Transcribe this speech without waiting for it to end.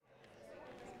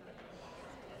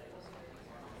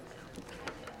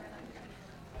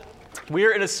We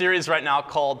are in a series right now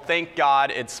called Thank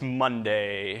God It's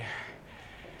Monday.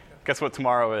 Guess what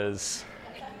tomorrow is?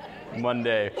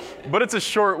 Monday. But it's a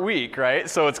short week, right?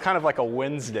 So it's kind of like a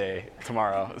Wednesday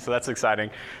tomorrow. So that's exciting.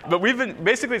 But we've been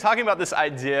basically talking about this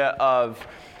idea of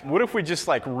what if we just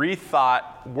like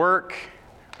rethought work,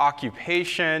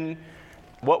 occupation,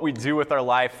 what we do with our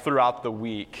life throughout the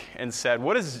week, and said,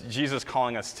 what is Jesus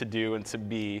calling us to do and to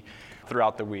be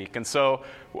throughout the week? And so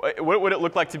what would it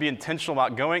look like to be intentional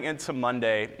about going into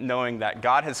Monday knowing that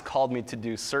God has called me to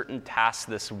do certain tasks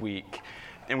this week,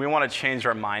 and we want to change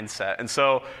our mindset? And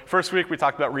so first week we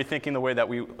talked about rethinking the way that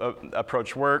we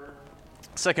approach work.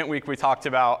 Second week we talked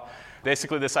about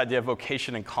basically this idea of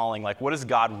vocation and calling, like what has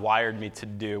God wired me to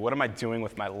do? What am I doing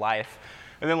with my life?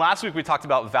 And then last week we talked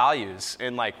about values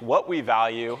and like what we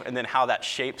value and then how that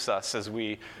shapes us as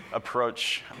we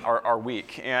approach our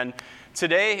week. And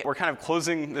today we're kind of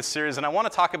closing this series, and I want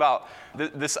to talk about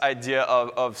this idea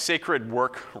of sacred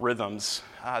work rhythms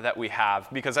that we have,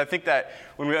 because I think that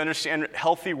when we understand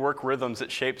healthy work rhythms,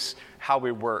 it shapes how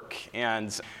we work.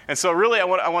 And so really I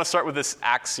want to start with this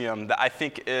axiom that I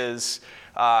think is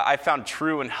I found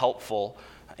true and helpful.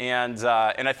 And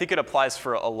I think it applies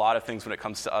for a lot of things when it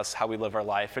comes to us, how we live our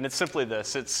life. And it's simply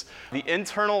this. It's the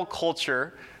internal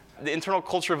culture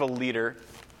of a leader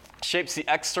shapes the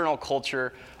external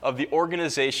culture of the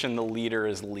organization the leader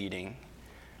is leading.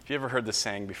 Have you ever heard this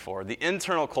saying before? The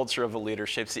internal culture of a leader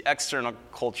shapes the external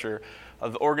culture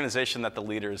of the organization that the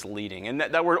leader is leading. And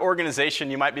that word organization,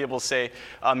 you might be able to say,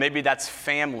 maybe that's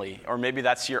family, or maybe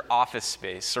that's your office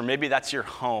space, or maybe that's your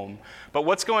home. But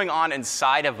what's going on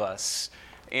inside of us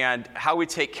and how we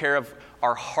take care of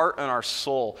our heart and our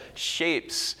soul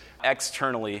shapes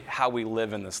externally how we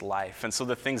live in this life. And so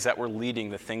the things that we're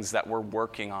leading, the things that we're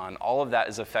working on, all of that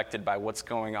is affected by what's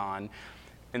going on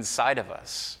inside of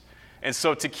us. And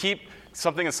so to keep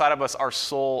something inside of us, our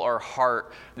soul, our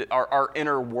heart, our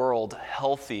inner world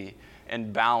healthy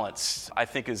and balanced, I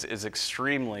think is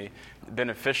extremely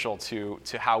beneficial to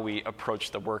how we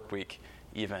approach the work week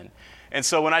even. And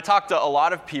so when I talk to a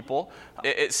lot of people,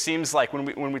 it seems like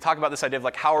when we talk about this idea of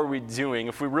like how are we doing,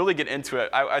 if we really get into it,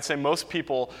 I'd say most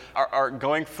people are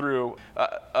going through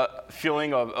a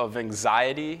feeling of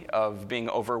anxiety, of being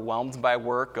overwhelmed by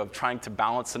work, of trying to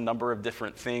balance a number of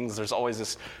different things. There's always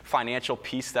this financial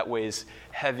piece that weighs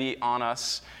heavy on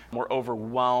us. We're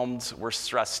overwhelmed, we're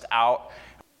stressed out.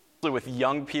 With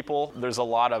young people, there's a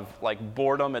lot of like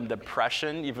boredom and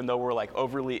depression, even though we're like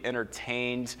overly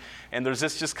entertained. And there's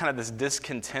just kind of this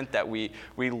discontent that we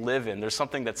live in. There's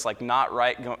something that's like not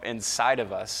right inside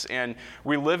of us. And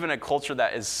we live in a culture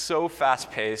that is so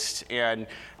fast-paced and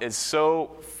is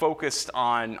so focused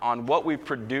on what we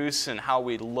produce and how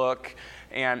we look.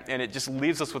 And it just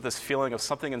leaves us with this feeling of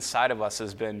something inside of us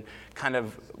has been kind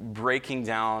of breaking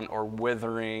down or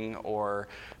withering,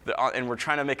 and we're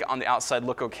trying to make it on the outside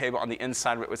look okay, but on the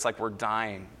inside it's like we're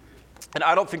dying. And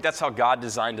I don't think that's how God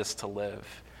designed us to live.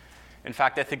 In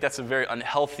fact, I think that's a very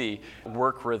unhealthy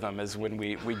work rhythm, is when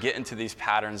we get into these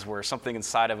patterns where something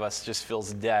inside of us just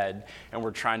feels dead and we're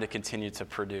trying to continue to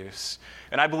produce.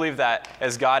 And I believe that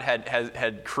as God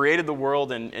had created the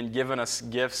world and given us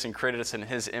gifts and created us in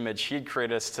His image, He'd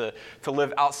created us to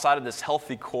live outside of this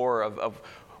healthy core of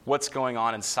what's going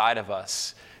on inside of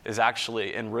us is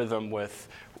actually in rhythm with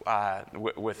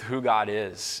who God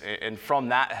is. And from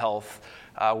that health,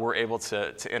 we're able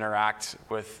to interact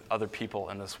with other people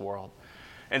in this world.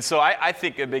 And so I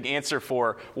think a big answer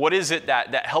for what is it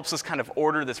that helps us kind of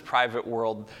order this private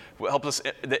world, what helps us,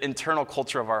 the internal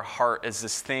culture of our heart, is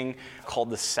this thing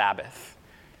called the Sabbath.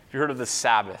 Have you heard of the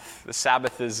Sabbath? The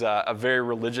Sabbath is a very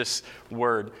religious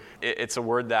word. It's a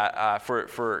word that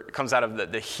comes out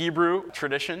of the Hebrew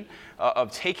tradition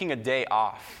of taking a day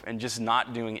off and just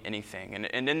not doing anything.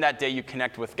 And in that day, you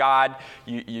connect with God.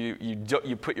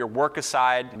 You put your work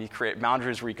aside, and you create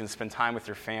boundaries where you can spend time with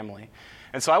your family.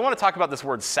 And so I want to talk about this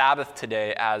word Sabbath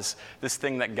today as this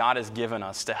thing that God has given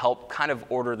us to help kind of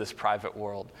order this private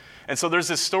world. And so there's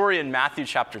this story in Matthew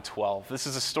chapter 12. This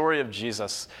is a story of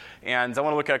Jesus. And I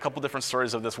want to look at a couple different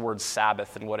stories of this word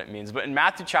Sabbath and what it means. But in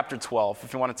Matthew chapter 12,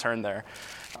 if you want to turn there,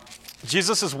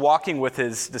 Jesus is walking with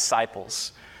His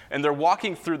disciples. And they're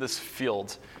walking through this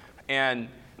field. And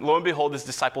lo and behold, His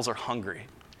disciples are hungry.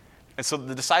 And so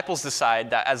the disciples decide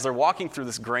that as they're walking through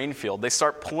this grain field, they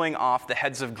start pulling off the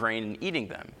heads of grain and eating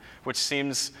them, which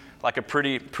seems like a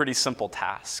pretty simple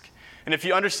task. And if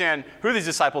you understand who these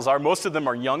disciples are, most of them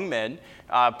are young men,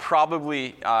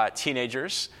 probably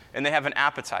teenagers, and they have an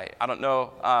appetite. I don't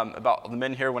know about the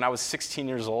men here when I was 16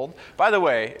 years old. By the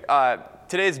way,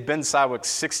 today is Ben Siwick's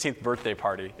 16th birthday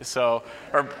party. It's a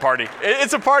party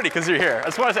because you're here. I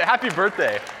just want to say happy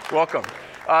birthday. Welcome.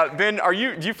 Ben,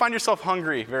 do you find yourself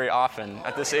hungry very often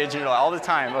at this age in your life? All the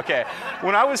time? Okay.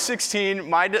 When I was 16,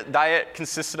 my diet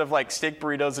consisted of like steak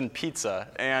burritos and pizza,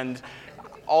 and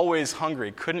always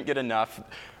hungry, couldn't get enough.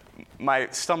 My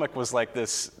stomach was like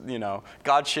this,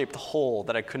 God-shaped hole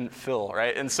that I couldn't fill,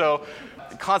 right? And so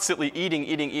constantly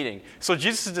eating. So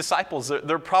Jesus' disciples,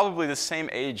 they're probably the same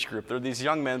age group. They're these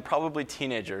young men, probably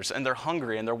teenagers, and they're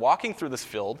hungry, and they're walking through this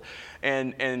field,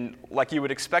 and like you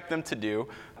would expect them to do,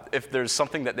 if there's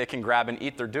something that they can grab and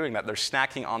eat, they're doing that. They're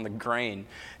snacking on the grain.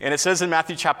 And it says in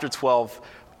Matthew chapter 12,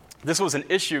 this was an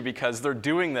issue because they're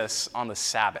doing this on the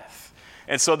Sabbath.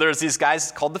 And so there's these guys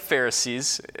called the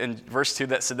Pharisees in verse 2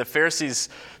 that said the Pharisees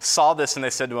saw this and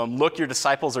they said to him, look, your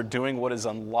disciples are doing what is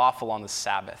unlawful on the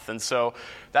Sabbath. And so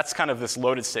that's kind of this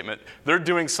loaded statement. They're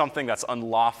doing something that's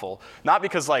unlawful, not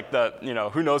because like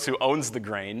who knows who owns the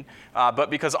grain, but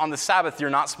because on the Sabbath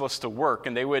you're not supposed to work.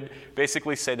 And they would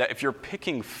basically say that if you're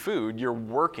picking food, you're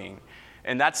working.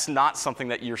 And that's not something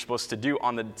that you're supposed to do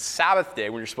on the Sabbath day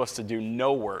when you're supposed to do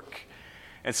no work.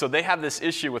 And so they have this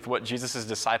issue with what Jesus'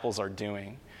 disciples are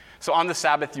doing. So on the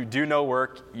Sabbath, you do no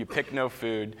work, you pick no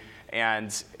food, and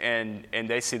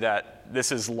they see that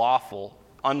this is unlawful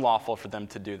for them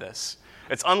to do this.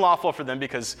 It's unlawful for them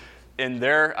because in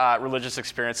their religious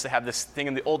experience, they have this thing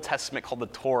in the Old Testament called the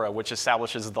Torah, which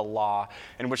establishes the law,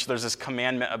 in which there's this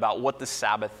commandment about what the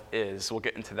Sabbath is. We'll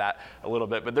get into that a little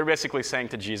bit. But they're basically saying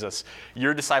to Jesus,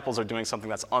 your disciples are doing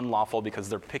something that's unlawful because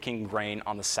they're picking grain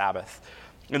on the Sabbath.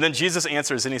 And then Jesus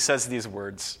answers and he says these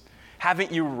words,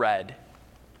 haven't you read?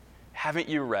 Haven't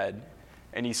you read?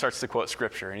 And he starts to quote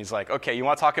scripture. And he's like, okay, you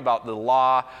want to talk about the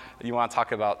law? You want to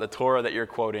talk about the Torah that you're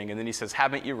quoting? And then he says,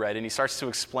 haven't you read? And he starts to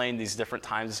explain these different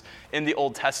times in the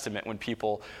Old Testament when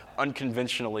people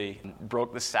unconventionally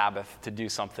broke the Sabbath to do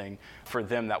something for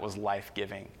them that was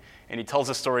life-giving. And he tells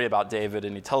a story about David,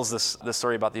 and he tells this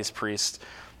story about these priests.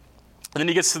 And then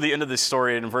he gets to the end of the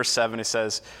story, and in verse 7 he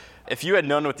says, if you had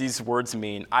known what these words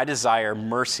mean, I desire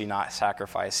mercy, not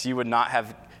sacrifice, you would not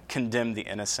have condemned the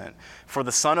innocent. For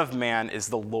the Son of Man is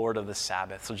the Lord of the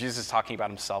Sabbath. So Jesus is talking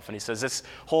about himself, and he says this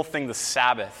whole thing, the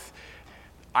Sabbath,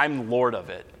 I'm Lord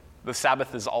of it. The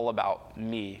Sabbath is all about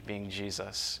me being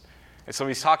Jesus. And so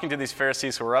he's talking to these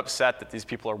Pharisees who are upset that these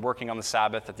people are working on the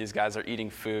Sabbath, that these guys are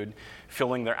eating food,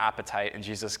 filling their appetite, and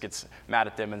Jesus gets mad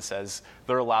at them and says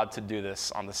they're allowed to do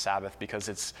this on the Sabbath because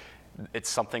it's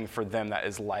something for them that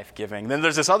is life-giving. Then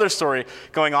there's this other story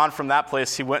going on from that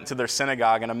place. He went to their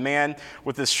synagogue, and a man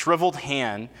with this shriveled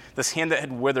hand, this hand that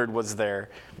had withered, was there.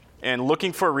 And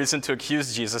looking for a reason to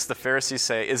accuse Jesus, the Pharisees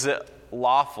say, is it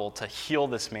lawful to heal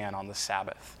this man on the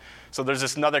Sabbath? So there's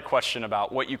this another question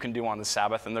about what you can do on the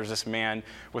Sabbath, and there's this man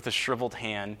with a shriveled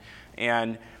hand.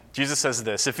 And Jesus says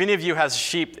this, if any of you has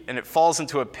sheep and it falls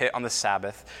into a pit on the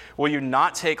Sabbath, will you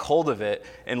not take hold of it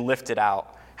and lift it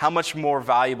out? How much more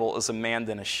valuable is a man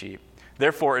than a sheep?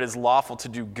 Therefore, it is lawful to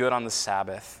do good on the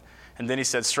Sabbath. And then he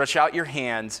said, stretch out your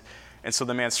hand. And so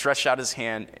the man stretched out his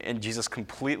hand, and Jesus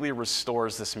completely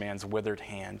restores this man's withered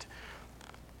hand.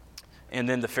 And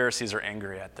then the Pharisees are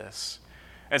angry at this.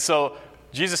 And so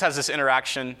Jesus has this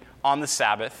interaction on the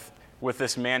Sabbath with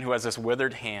this man who has this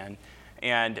withered hand.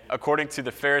 And according to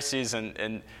the Pharisees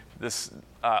and this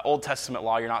Old Testament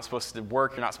law, you're not supposed to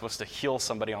work, you're not supposed to heal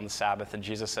somebody on the Sabbath. And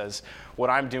Jesus says, what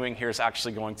I'm doing here is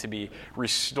actually going to be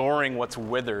restoring what's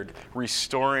withered,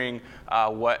 restoring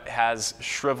what has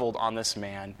shriveled on this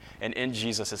man. And in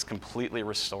Jesus, it's completely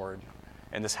restored.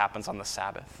 And this happens on the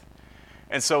Sabbath.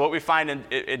 And so what we find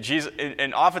in Jesus,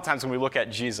 and oftentimes when we look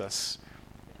at Jesus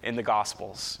in the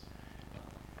Gospels,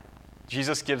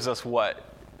 Jesus gives us what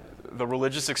the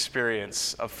religious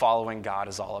experience of following God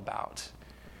is all about.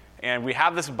 And we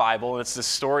have this Bible, and it's this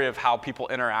story of how people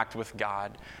interact with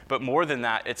God. But more than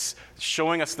that, it's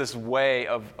showing us this way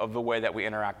of the way that we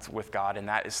interact with God, and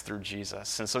that is through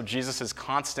Jesus. And so Jesus is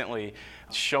constantly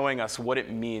showing us what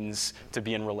it means to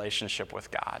be in relationship with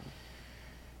God.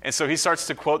 And so he starts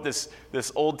to quote this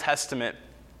Old Testament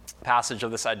passage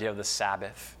of this idea of the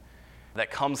Sabbath that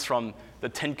comes from the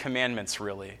Ten Commandments,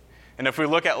 really. And if we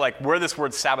look at like where this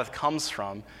word Sabbath comes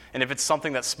from, and if it's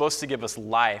something that's supposed to give us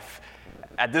life,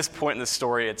 at this point in the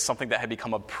story, it's something that had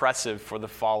become oppressive for the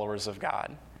followers of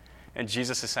God. And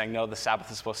Jesus is saying, no, the Sabbath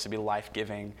is supposed to be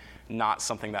life-giving, not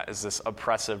something that is this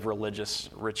oppressive religious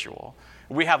ritual.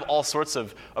 We have all sorts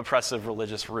of oppressive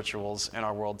religious rituals in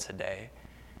our world today.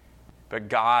 But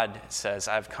God says,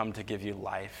 I've come to give you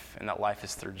life, and that life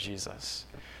is through Jesus.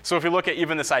 So if we look at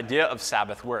even this idea of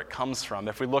Sabbath, where it comes from,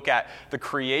 if we look at the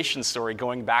creation story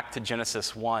going back to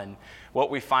Genesis 1,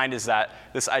 what we find is that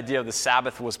this idea of the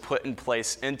Sabbath was put in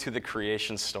place into the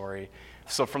creation story.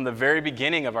 So from the very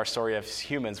beginning of our story as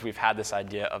humans, we've had this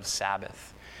idea of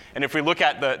Sabbath. And if we look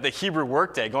at the Hebrew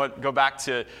workday, go back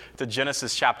to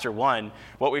Genesis chapter 1,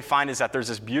 what we find is that there's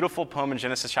this beautiful poem in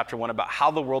Genesis chapter 1 about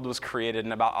how the world was created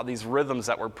and about all these rhythms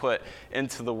that were put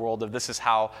into the world of this is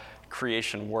how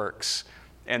creation works.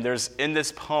 And in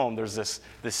this poem, there's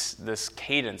this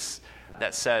cadence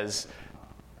that says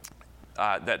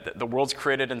that the world's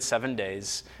created in 7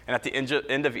 days. And at the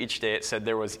end of each day, it said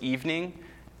there was evening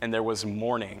and there was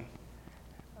morning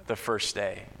the first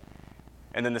day.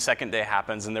 And then the second day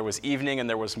happens, and there was evening and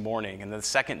there was morning. And then the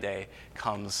second day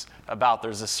comes about.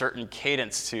 There's a certain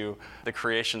cadence to the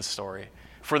creation story.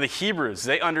 For the Hebrews,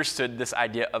 they understood this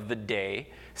idea of the day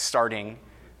starting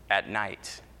at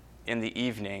night, in the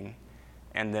evening,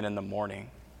 and then in the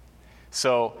morning.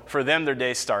 So for them, their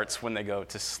day starts when they go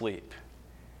to sleep.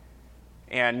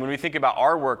 And when we think about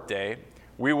our work day,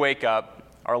 we wake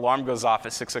up, our alarm goes off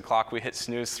at 6 o'clock, we hit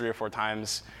snooze 3 or 4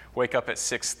 times, wake up at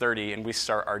 6:30, and we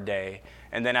start our day.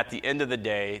 And then at the end of the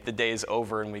day is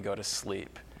over and we go to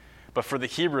sleep. But for the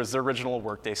Hebrews, their original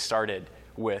workday started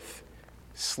with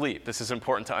sleep. This is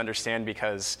important to understand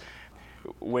because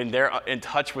when they're in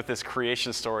touch with this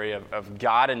creation story of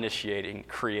God initiating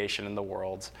creation in the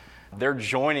world, they're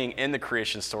joining in the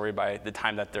creation story by the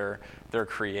time that they're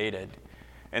created.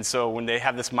 And so when they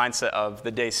have this mindset of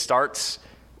the day starts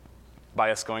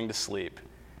by us going to sleep,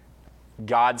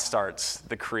 God starts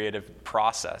the creative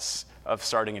process of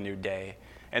starting a new day.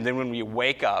 And then when we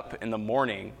wake up in the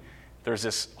morning, there's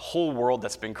this whole world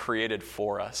that's been created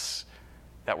for us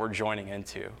that we're joining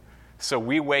into. So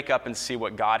we wake up and see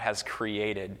what God has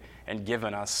created and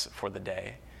given us for the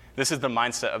day. This is the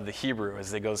mindset of the Hebrew as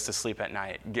they goes to sleep at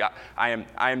night. I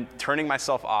am turning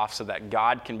myself off so that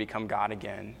God can become God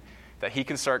again, that he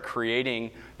can start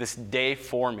creating this day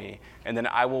for me, and then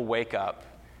I will wake up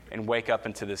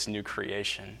into this new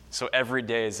creation. So every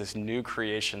day is this new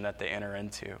creation that they enter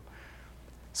into.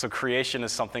 So creation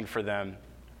is something for them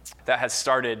that has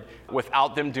started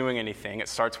without them doing anything. It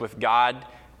starts with God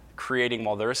creating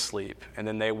while they're asleep, and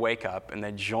then they wake up and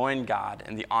they join God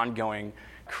in the ongoing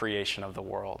creation of the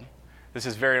world. This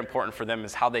is very important for them,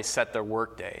 is how they set their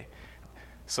work day.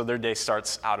 So their day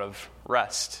starts out of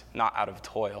rest, not out of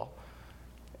toil.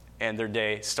 And their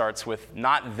day starts with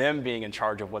not them being in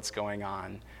charge of what's going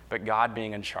on, but God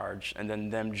being in charge, and then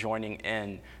them joining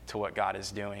in to what God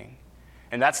is doing.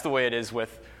 And that's the way it is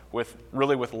with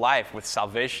life, with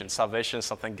salvation. Salvation is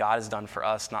something God has done for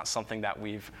us, not something that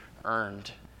we've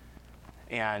earned.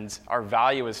 And our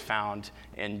value is found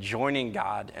in joining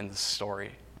God in the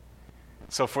story.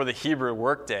 So for the Hebrew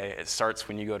workday, it starts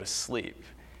when you go to sleep,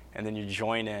 and then you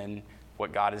join in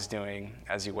what God is doing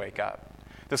as you wake up.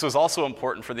 This was also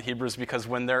important for the Hebrews because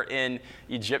when they're in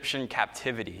Egyptian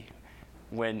captivity,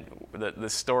 when the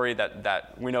story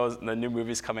that we know, the new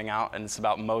movie's coming out, and it's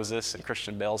about Moses, and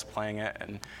Christian Bale's playing it,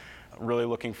 and really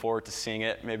looking forward to seeing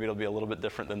it. Maybe it'll be a little bit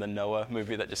different than the Noah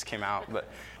movie that just came out, but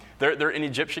they're in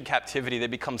Egyptian captivity. They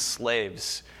become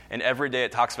slaves, and every day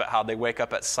it talks about how they wake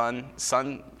up at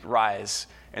sunrise,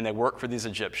 and they work for these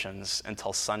Egyptians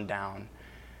until sundown.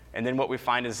 And then what we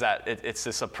find is that it's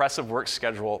this oppressive work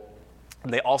schedule.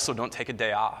 They also don't take a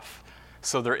day off.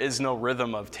 So there is no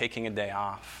rhythm of taking a day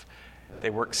off. They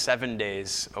work 7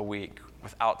 days a week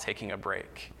without taking a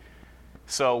break.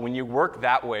 So when you work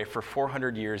that way for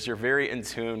 400 years, you're very in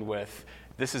tune with,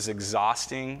 this is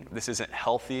exhausting, this isn't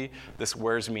healthy, this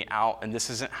wears me out, and this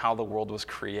isn't how the world was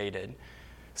created.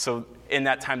 So in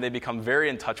that time, they become very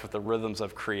in touch with the rhythms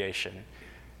of creation.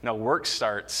 Now, work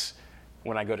starts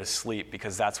when I go to sleep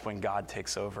because that's when God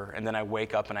takes over. And then I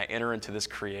wake up and I enter into this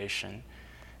creation.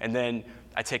 And then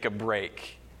I take a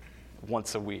break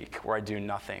once a week where I do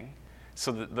nothing.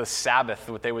 So the Sabbath,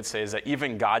 what they would say is that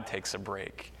even God takes a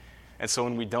break. And so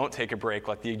when we don't take a break,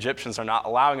 like the Egyptians are not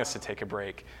allowing us to take a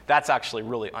break, that's actually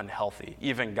really unhealthy.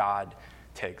 Even God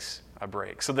takes a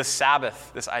break. So the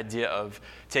Sabbath, this idea of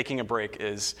taking a break,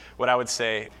 is what I would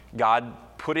say God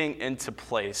putting into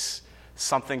place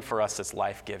something for us that's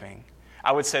life-giving.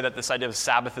 I would say that this idea of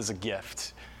Sabbath is a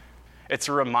gift. It's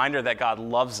a reminder that God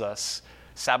loves us.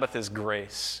 Sabbath is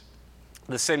grace.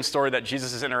 The same story that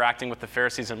Jesus is interacting with the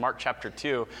Pharisees in Mark chapter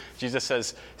 2, Jesus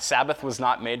says, Sabbath was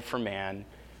not made for man,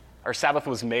 or Sabbath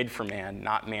was made for man,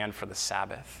 not man for the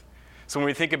Sabbath. So when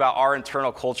we think about our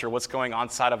internal culture, what's going on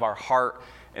inside of our heart,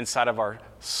 inside of our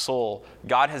soul,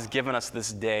 God has given us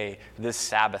this day, this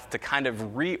Sabbath, to kind of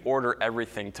reorder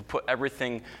everything, to put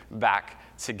everything back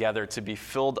together, to be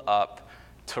filled up,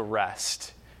 to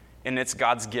rest. And it's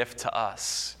God's gift to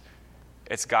us.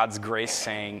 It's God's grace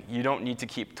saying, you don't need to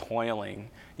keep toiling.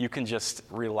 You can just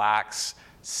relax,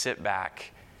 sit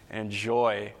back, and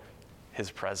enjoy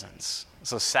his presence.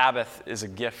 So Sabbath is a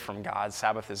gift from God.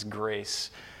 Sabbath is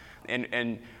grace.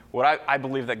 And I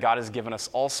believe that God has given us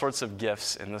all sorts of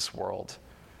gifts in this world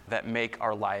that make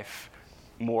our life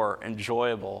more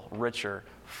enjoyable, richer,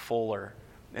 fuller,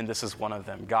 and this is one of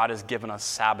them. God has given us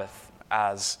Sabbath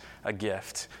as a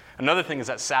gift. Another thing is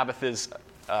that Sabbath is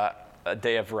a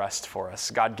day of rest for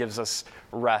us. God gives us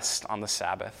rest on the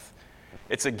Sabbath.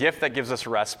 It's a gift that gives us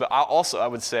rest, but I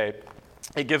would say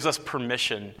it gives us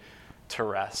permission to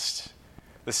rest.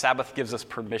 The Sabbath gives us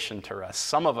permission to rest.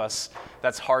 Some of us,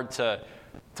 that's hard to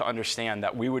understand,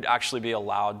 that we would actually be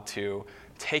allowed to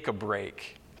take a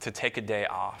break, to take a day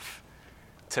off,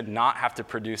 to not have to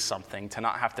produce something, to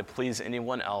not have to please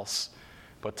anyone else,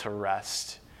 but to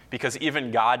rest. Because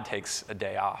even God takes a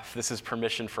day off. This is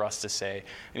permission for us to say,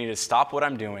 I need to stop what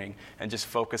I'm doing and just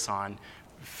focus on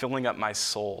filling up my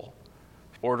soul,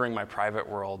 ordering my private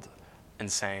world, and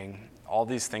saying all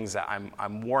these things that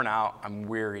I'm worn out, I'm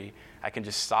weary. I can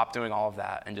just stop doing all of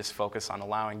that and just focus on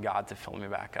allowing God to fill me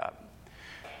back up.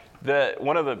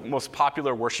 One of the most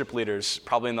popular worship leaders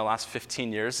probably in the last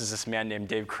 15 years is this man named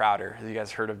Dave Crowder. Have you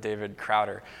guys heard of David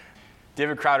Crowder?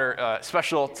 David Crowder,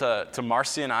 special to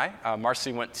Marcy and I.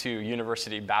 Marcy went to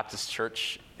University Baptist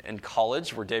Church in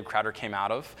college, where Dave Crowder came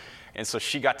out of. And so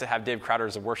she got to have Dave Crowder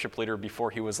as a worship leader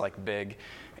before he was big.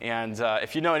 And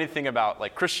if you know anything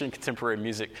about Christian contemporary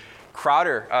music,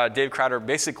 Dave Crowder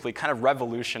basically kind of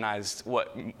revolutionized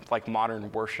what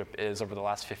modern worship is over the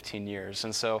last 15 years.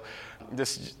 And so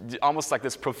this almost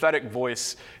this prophetic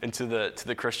voice into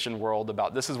the Christian world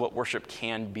about this is what worship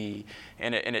can be.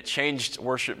 And it changed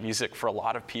worship music for a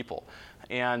lot of people.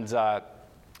 And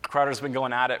Crowder's been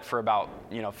going at it for about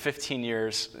 15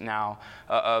 years now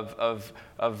of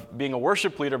being a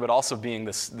worship leader, but also being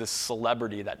this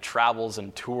celebrity that travels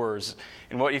and tours.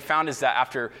 And what he found is that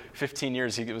after 15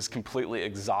 years, he was completely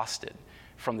exhausted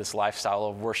from this lifestyle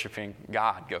of worshiping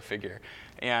God, go figure,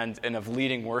 and of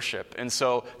leading worship. And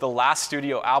so the last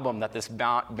studio album that this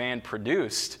band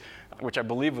produced, which I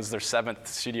believe was their 7th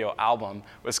studio album,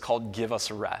 was called Give Us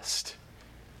Rest.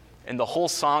 And the whole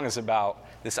song is about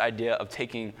this idea of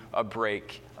taking a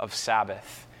break of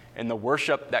Sabbath. And the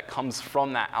worship that comes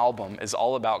from that album is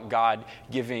all about God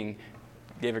giving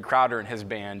David Crowder and his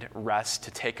band rest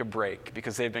to take a break,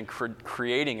 because they've been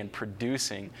creating and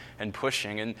producing and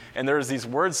pushing. And there's these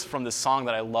words from this song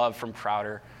that I love from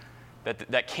Crowder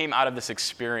that came out of this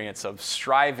experience of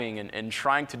striving and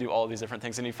trying to do all of these different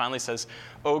things. And he finally says,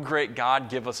 "Oh, great God,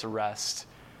 give us rest.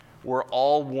 We're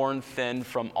all worn thin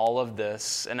from all of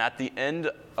this, and at the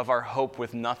end of our hope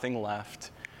with nothing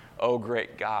left, oh,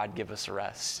 great God, give us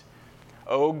rest.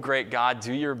 Oh, great God,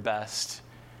 do your best.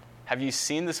 Have you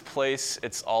seen this place?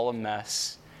 It's all a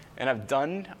mess, and I've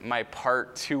done my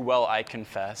part too well, I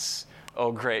confess.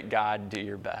 Oh, great God, do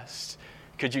your best.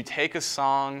 Could you take a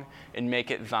song and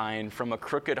make it thine from a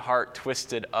crooked heart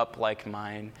twisted up like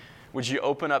mine? Would you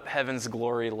open up heaven's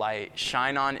glory light,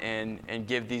 shine on in and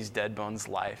give these dead bones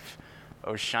life?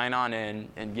 Oh, shine on in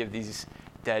and give these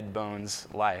dead bones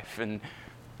life." And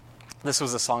this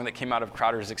was a song that came out of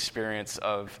Crowder's experience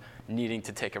of needing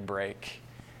to take a break.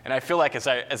 And I feel like as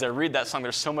I read that song,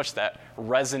 there's so much that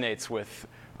resonates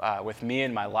with me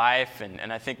in my life,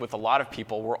 and I think with a lot of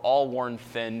people. We're all worn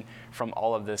thin from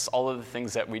all of this, all of the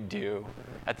things that we do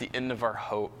at the end of our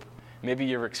hope. Maybe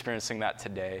you're experiencing that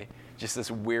today. Just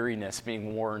this weariness,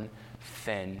 being worn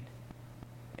thin,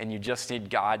 and you just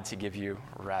need God to give you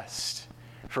rest.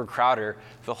 For Crowder,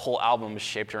 the whole album is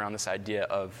shaped around this idea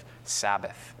of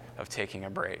Sabbath, of taking a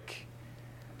break.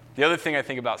 The other thing I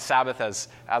think about Sabbath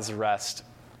as rest,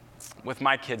 with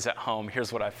my kids at home,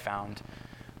 here's what I've found.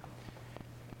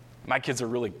 My kids are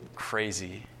really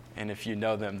crazy, and if you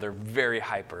know them, they're very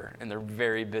hyper, and they're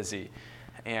very busy.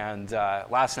 And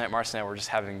last night, Marcy and I were just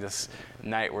having this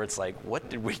night where it's what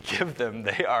did we give them?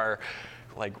 They are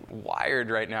wired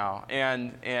right now.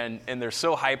 And they're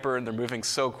so hyper, and they're moving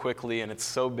so quickly, and it's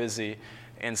so busy.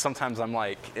 And sometimes I'm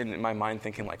in my mind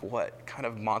thinking what kind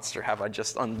of monster have I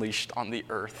just unleashed on the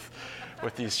earth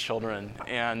with these children?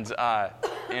 And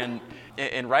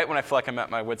right when I feel like I'm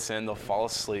at my wit's end, they'll fall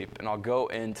asleep, and I'll go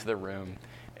into the room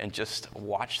and just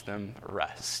watch them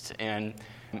rest. And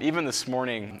even this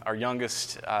morning, our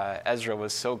youngest, Ezra,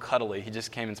 was so cuddly. He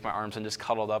just came into my arms and just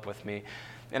cuddled up with me.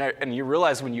 And you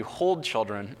realize when you hold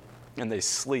children and they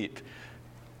sleep,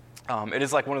 it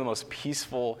is one of the most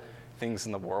peaceful things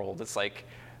in the world. It's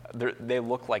they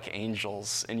look like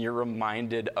angels, and you're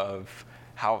reminded of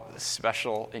how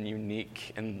special and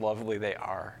unique and lovely they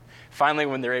are. Finally,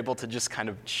 when they're able to just kind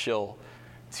of chill,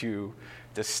 to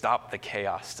stop the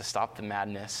chaos, to stop the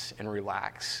madness and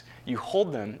relax, you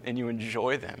hold them and you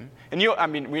enjoy them. And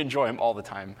we enjoy them all the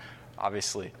time,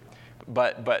 obviously.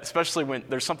 But especially when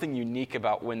there's something unique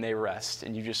about when they rest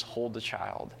and you just hold the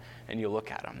child and you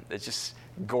look at them. It's just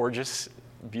gorgeous,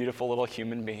 beautiful little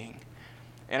human being.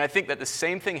 And I think that the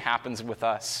same thing happens with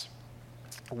us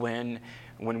when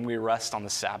we rest on the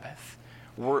Sabbath.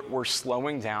 We're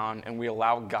slowing down and we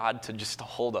allow God to just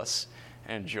hold us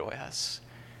and enjoy us.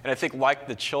 And I think like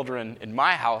the children in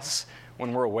my house,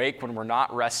 when we're awake, when we're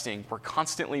not resting, we're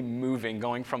constantly moving,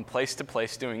 going from place to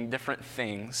place, doing different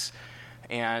things.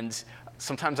 And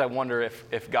sometimes I wonder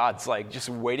if God's like just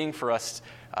waiting for us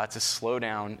to slow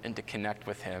down and to connect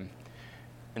with him.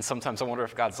 And sometimes I wonder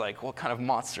if God's like, what kind of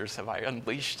monsters have I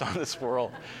unleashed on this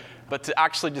world? But to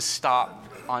actually just stop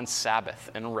on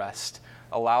Sabbath and rest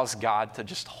allows God to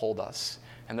just hold us.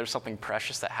 And there's something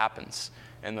precious that happens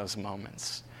in those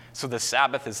moments. So the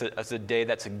Sabbath is a day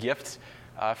that's a gift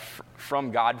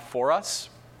from God for us.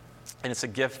 And it's a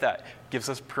gift that gives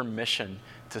us permission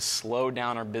to slow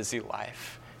down our busy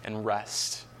life and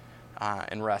rest.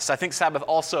 I think Sabbath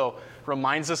also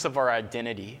reminds us of our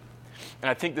identity. And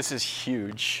I think this is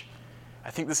huge.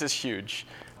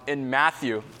 In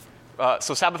Matthew,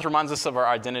 so Sabbath reminds us of our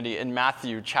identity. In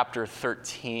Matthew chapter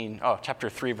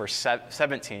 3, verse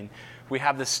 17, we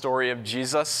have this story of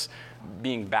Jesus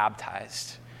being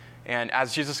baptized. And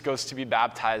as Jesus goes to be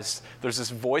baptized, there's this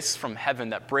voice from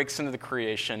heaven that breaks into the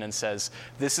creation and says,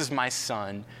 "This is my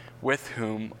son with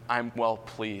whom I'm well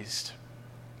pleased."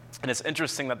 And it's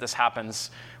interesting that this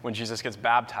happens when Jesus gets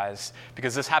baptized,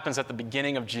 because this happens at the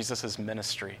beginning of Jesus'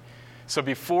 ministry. So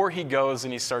before he goes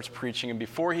and he starts preaching, and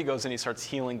before he goes and he starts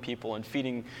healing people and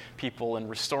feeding people and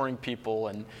restoring people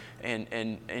and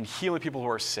healing people who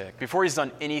are sick, before he's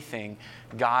done anything,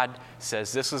 God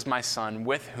says, "This is my son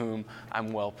with whom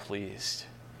I'm well pleased."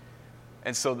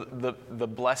 And so the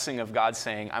blessing of God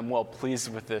saying, "I'm well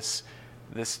pleased with this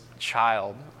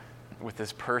child," with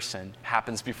this person,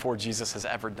 happens before Jesus has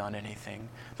ever done anything.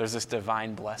 There's this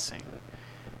divine blessing.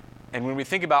 And when we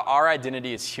think about our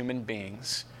identity as human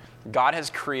beings, God has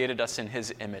created us in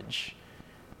his image.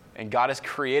 And God has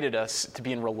created us to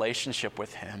be in relationship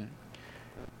with him.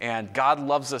 And God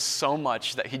loves us so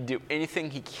much that he'd do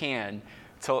anything he can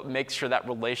to make sure that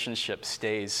relationship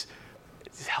stays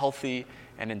healthy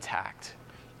and intact.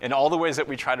 In all the ways that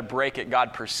we try to break it,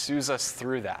 God pursues us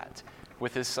through that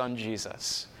with his son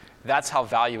Jesus. That's how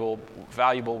valuable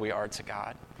we are to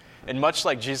God. And much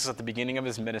like Jesus at the beginning of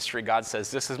his ministry, God says,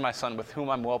 "This is my son with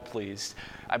whom I'm well pleased."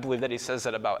 I believe that he says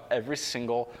that about every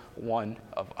single one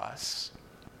of us.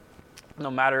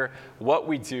 No matter what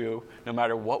we do, no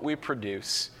matter what we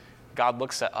produce, God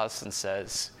looks at us and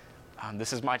says,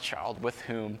 "This is my child with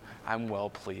whom I'm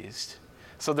well pleased."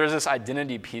 So there's this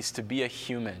identity piece. To be a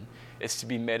human is to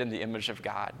be made in the image of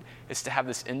God. It's to have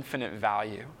this infinite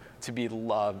value, to be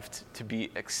loved, to be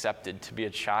accepted, to be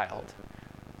a child.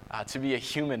 To be a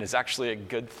human is actually a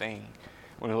good thing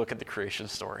when we look at the creation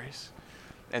stories.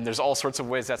 And there's all sorts of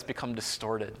ways that's become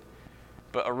distorted.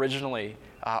 But originally,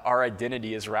 our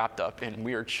identity is wrapped up in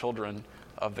we are children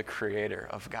of the Creator,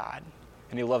 of God.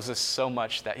 And he loves us so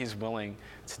much that he's willing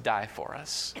to die for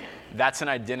us. That's an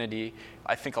identity,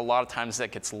 I think, a lot of times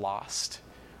that gets lost.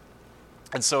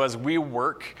 And so as we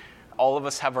work, all of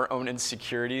us have our own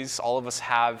insecurities. All of us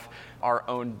have our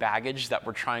own baggage that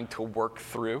we're trying to work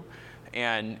through.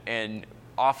 And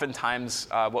oftentimes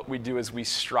what we do is we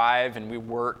strive and we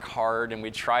work hard and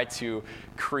we try to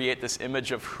create this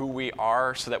image of who we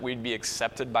are so that we'd be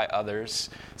accepted by others,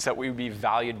 so that we'd be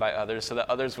valued by others, so that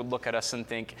others would look at us and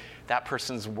think, that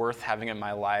person's worth having in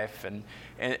my life.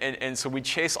 And so we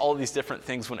chase all of these different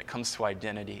things when it comes to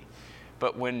identity.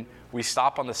 But when we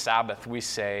stop on the Sabbath, we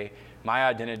say, my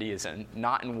identity is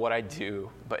not in what I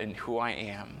do, but in who I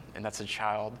am, and that's a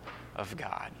child of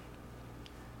God.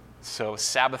 So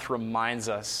Sabbath reminds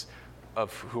us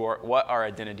of what our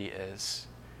identity is.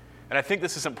 And I think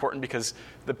this is important because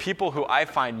the people who I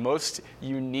find most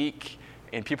unique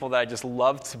and people that I just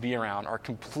love to be around are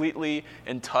completely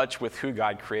in touch with who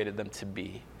God created them to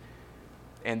be.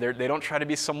 And they don't try to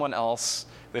be someone else.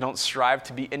 They don't strive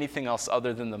to be anything else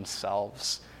other than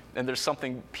themselves. And there's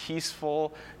something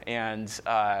peaceful and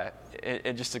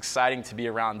just exciting to be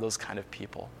around those kind of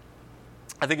people.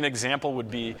 I think an example would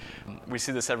be, we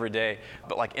see this every day,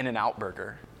 but like In-N-Out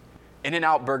Burger.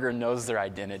 In-N-Out Burger knows their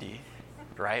identity,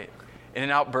 right?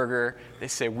 In-N-Out Burger, they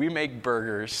say, we make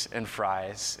burgers and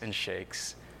fries and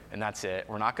shakes, and that's it.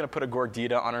 We're not going to put a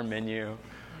gordita on our menu.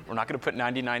 We're not going to put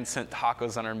 99-cent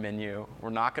tacos on our menu.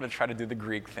 We're not going to try to do the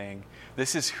Greek thing.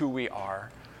 This is who we are.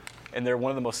 And they're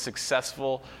one of the most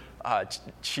successful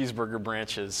cheeseburger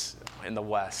branches in the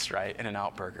West, right?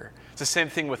 In-N-Out Burger. It's the same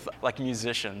thing with like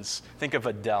musicians. Think of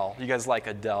Adele. You guys like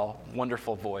Adele?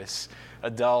 Wonderful voice.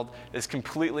 Adele is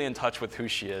completely in touch with who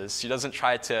she is. She doesn't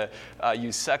try to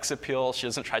use sex appeal. She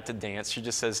doesn't try to dance. She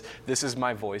just says, this is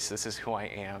my voice. This is who I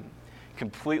am.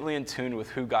 Completely in tune with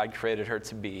who God created her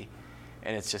to be.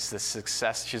 And it's just this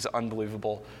success. She's an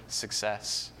unbelievable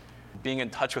success. Being in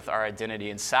touch with our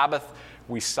identity. In Sabbath,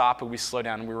 we stop and we slow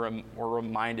down and we're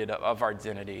reminded of our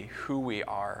identity, who we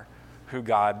are, who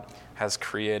God has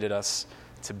created us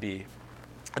to be.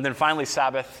 And then finally,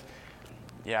 Sabbath.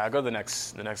 Yeah, I'll go to the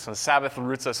next one. Sabbath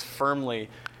roots us firmly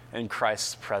in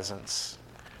Christ's presence.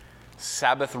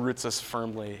 Sabbath roots us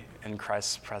firmly in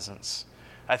Christ's presence.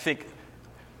 I think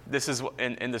this is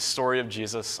in the story of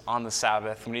Jesus on the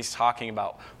Sabbath, when he's talking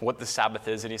about what the Sabbath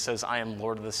is, and he says, I am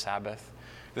Lord of the Sabbath.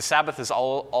 The Sabbath is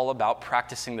all about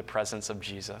practicing the presence of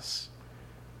Jesus,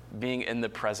 being in the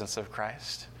presence of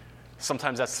Christ.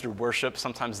 Sometimes that's through worship.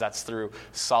 Sometimes that's through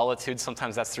solitude.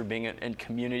 Sometimes that's through being in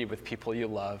community with people you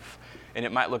love. And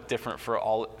it might look different for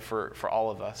all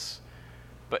of us.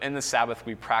 But in the Sabbath,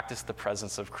 we practice the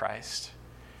presence of Christ.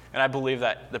 And I believe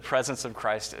that the presence of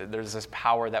Christ, there's this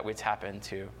power that we tap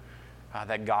into,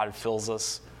 that God fills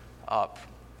us up.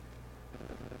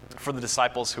 For the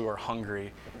disciples who are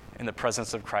hungry in the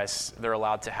presence of Christ, they're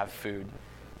allowed to have food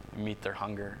and meet their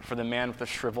hunger. For the man with the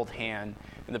shriveled hand,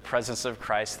 in the presence of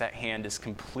Christ, that hand is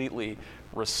completely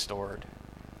restored.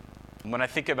 When I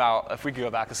think about, if we could go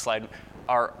back a slide,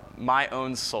 my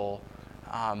own soul,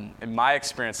 in my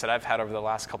experience that I've had over the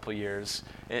last couple of years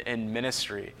in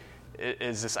ministry,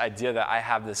 is this idea that I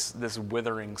have this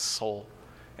withering soul.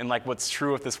 And like what's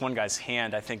true with this one guy's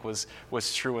hand, I think was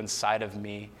true inside of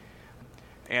me.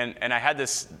 And I had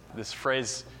this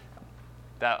phrase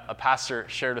that a pastor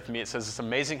shared with me. It says, it's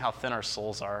amazing how thin our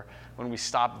souls are. When we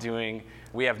stop doing,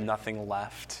 we have nothing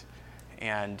left.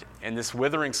 And this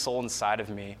withering soul inside of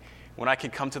me, when I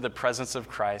could come to the presence of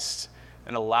Christ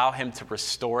and allow him to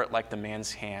restore it like the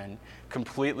man's hand,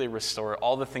 completely restore it,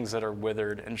 all the things that are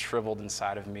withered and shriveled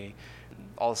inside of me,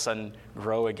 all of a sudden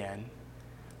grow again.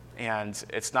 And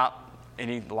it's not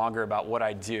any longer about what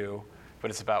I do, but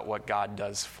it's about what God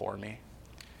does for me.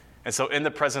 And so in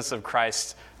the presence of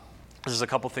Christ, there's a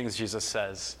couple things Jesus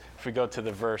says. If we go to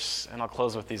the verse, and I'll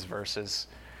close with these verses.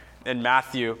 In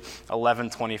Matthew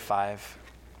 11:25,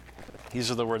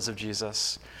 these are the words of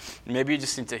Jesus. Maybe you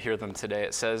just need to hear them today.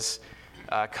 It says,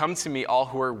 come to me, all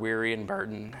who are weary and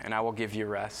burdened, and I will give you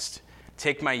rest.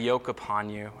 Take my yoke upon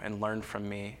you and learn from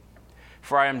me.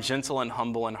 For I am gentle and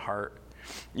humble in heart.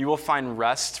 You will find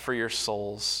rest for your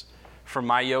souls. For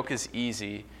my yoke is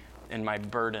easy and my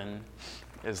burden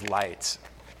is light.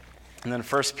 And then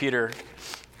 1 Peter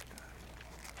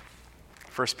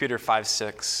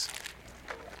 5:6.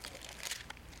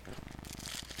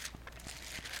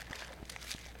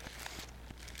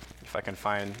 If I can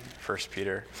find 1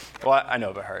 Peter. Well, I know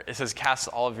it by heart. It says, cast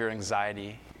all of your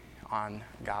anxiety on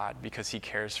God because he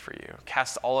cares for you.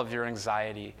 Cast all of your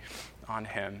anxiety on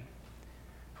him.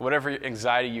 Whatever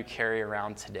anxiety you carry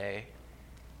around today,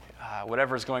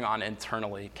 whatever is going on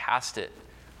internally, cast it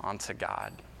onto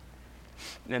God.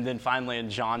 And then finally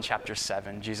in John chapter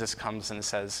 7, Jesus comes and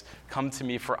says, come to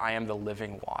me for I am the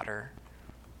living water.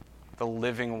 The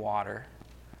living water.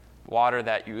 Water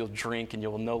that you will drink and you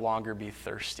will no longer be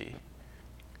thirsty.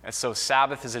 And so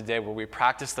Sabbath is a day where we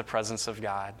practice the presence of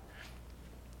God,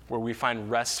 where we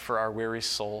find rest for our weary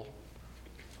soul,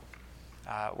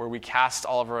 where we cast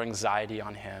all of our anxiety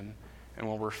on him, and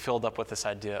when we're filled up with this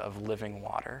idea of living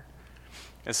water.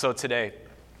 And so today,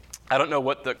 I don't know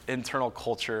what the internal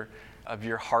culture of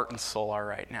your heart and soul are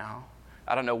right now.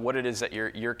 I don't know what it is that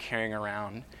you're carrying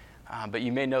around, but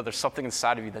you may know there's something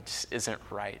inside of you that just isn't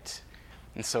right.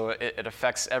 And so it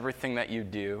affects everything that you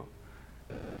do.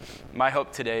 My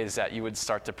hope today is that you would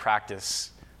start to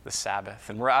practice the Sabbath.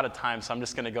 And we're out of time, so I'm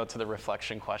just going to go to the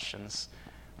reflection questions.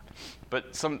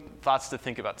 But some thoughts to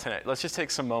think about tonight. Let's just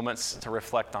take some moments to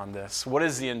reflect on this. What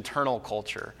is the internal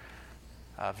culture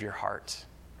of your heart?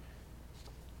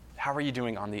 How are you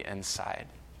doing on the inside?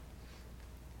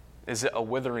 Is it a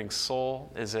withering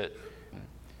soul? Is it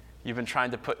you've been trying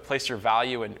to place your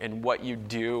value in what you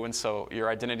do, and so your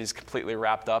identity is completely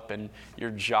wrapped up in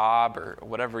your job or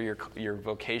whatever your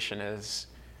vocation is?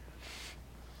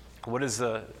 What is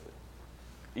the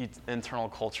internal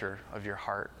culture of your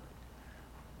heart?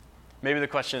 Maybe the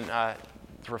question to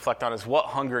reflect on is, what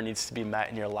hunger needs to be met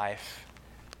in your life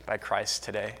by Christ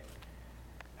today?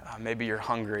 Maybe you're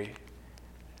hungry.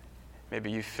 Maybe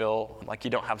you feel like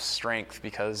you don't have strength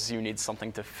because you need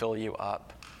something to fill you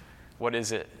up. What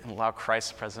is it? And allow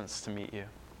Christ's presence to meet you.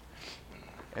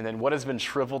 And then what has been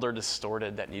shriveled or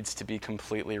distorted that needs to be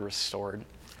completely restored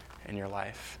in your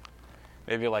life?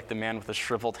 Maybe like the man with the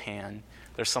shriveled hand,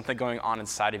 there's something going on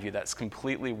inside of you that's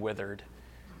completely withered.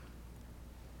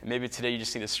 And maybe today you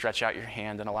just need to stretch out your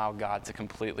hand and allow God to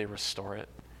completely restore it.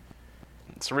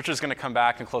 So Richard's going to come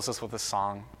back and close us with a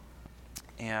song.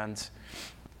 And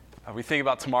we think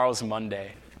about tomorrow's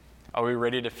Monday. Are we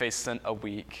ready to face a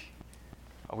week?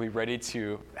 Are we ready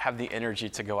to have the energy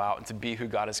to go out and to be who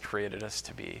God has created us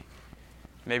to be?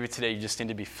 Maybe today you just need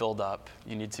to be filled up.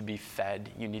 You need to be fed.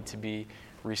 You need to be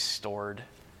restored.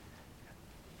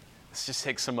 Let's just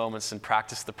take some moments and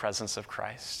practice the presence of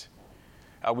Christ.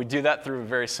 We do that through a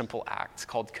very simple act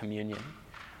called communion.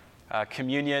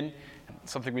 Communion,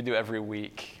 something we do every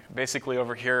week. Basically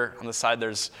over here on the side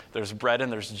there's bread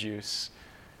and there's juice.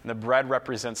 And the bread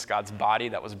represents God's body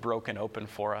that was broken open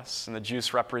for us. And the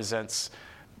juice represents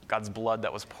God's blood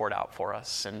that was poured out for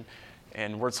us.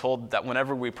 And we're told that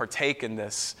whenever we partake in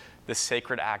this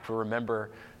sacred act, we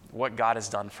remember what God has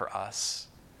done for us.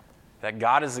 That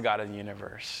God is the God of the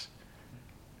universe.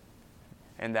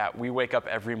 And that we wake up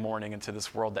every morning into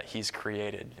this world that he's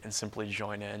created and simply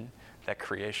join in that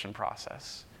creation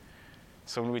process.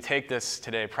 So when we take this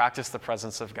today, practice the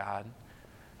presence of God.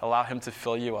 Allow him to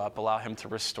fill you up. Allow him to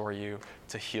restore you,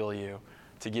 to heal you,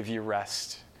 to give you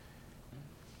rest.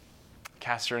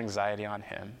 Cast your anxiety on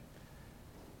him.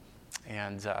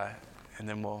 And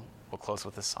then we'll close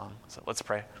with this song. So let's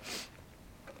pray.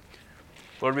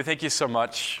 Lord, we thank you so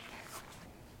much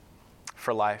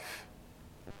for life,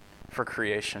 for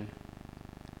creation.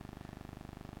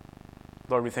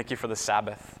 Lord, we thank you for the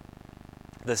Sabbath,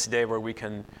 this day where we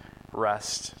can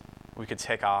rest, we can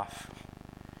take off.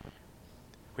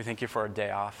 We thank you for a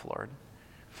day off, Lord.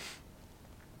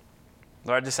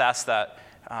 Lord, I just ask that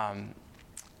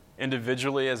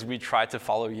individually as we try to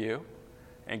follow you,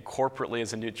 and corporately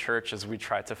as a new church as we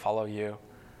try to follow you,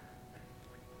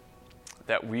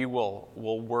 that we will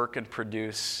work and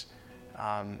produce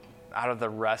out of the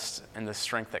rest and the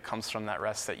strength that comes from that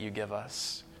rest that you give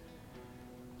us.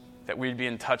 That we'd be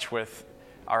in touch with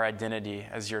our identity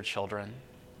as your children.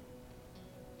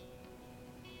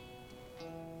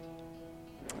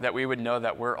 That we would know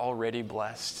that we're already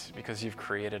blessed because you've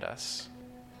created us.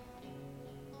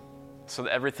 So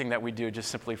that everything that we do just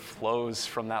simply flows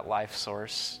from that life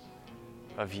source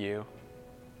of you.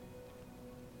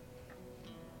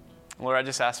 Lord, I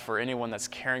just ask for anyone that's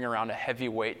carrying around a heavy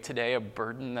weight today, a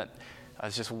burden that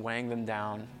is just weighing them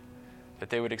down, that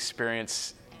they would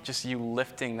experience just you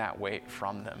lifting that weight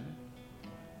from them.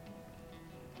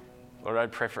 Lord, I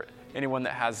pray for anyone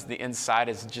that has the inside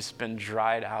has just been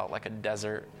dried out like a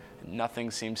desert, nothing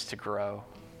seems to grow,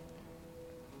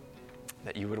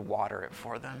 that you would water it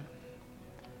for them,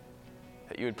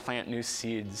 that you would plant new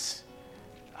seeds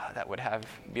that would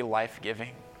be life-giving.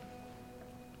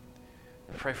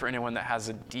 I pray for anyone that has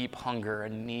a deep hunger, a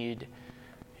need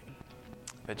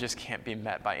that just can't be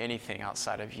met by anything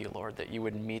outside of you, Lord, that you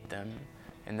would meet them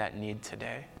in that need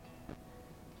today.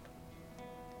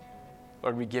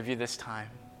 Lord, we give you this time.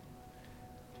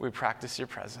 We practice your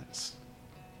presence.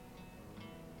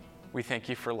 We thank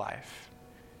you for life.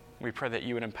 We pray that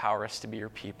you would empower us to be your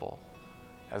people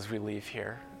as we leave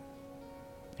here.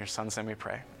 In your son's name we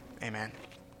pray. Amen.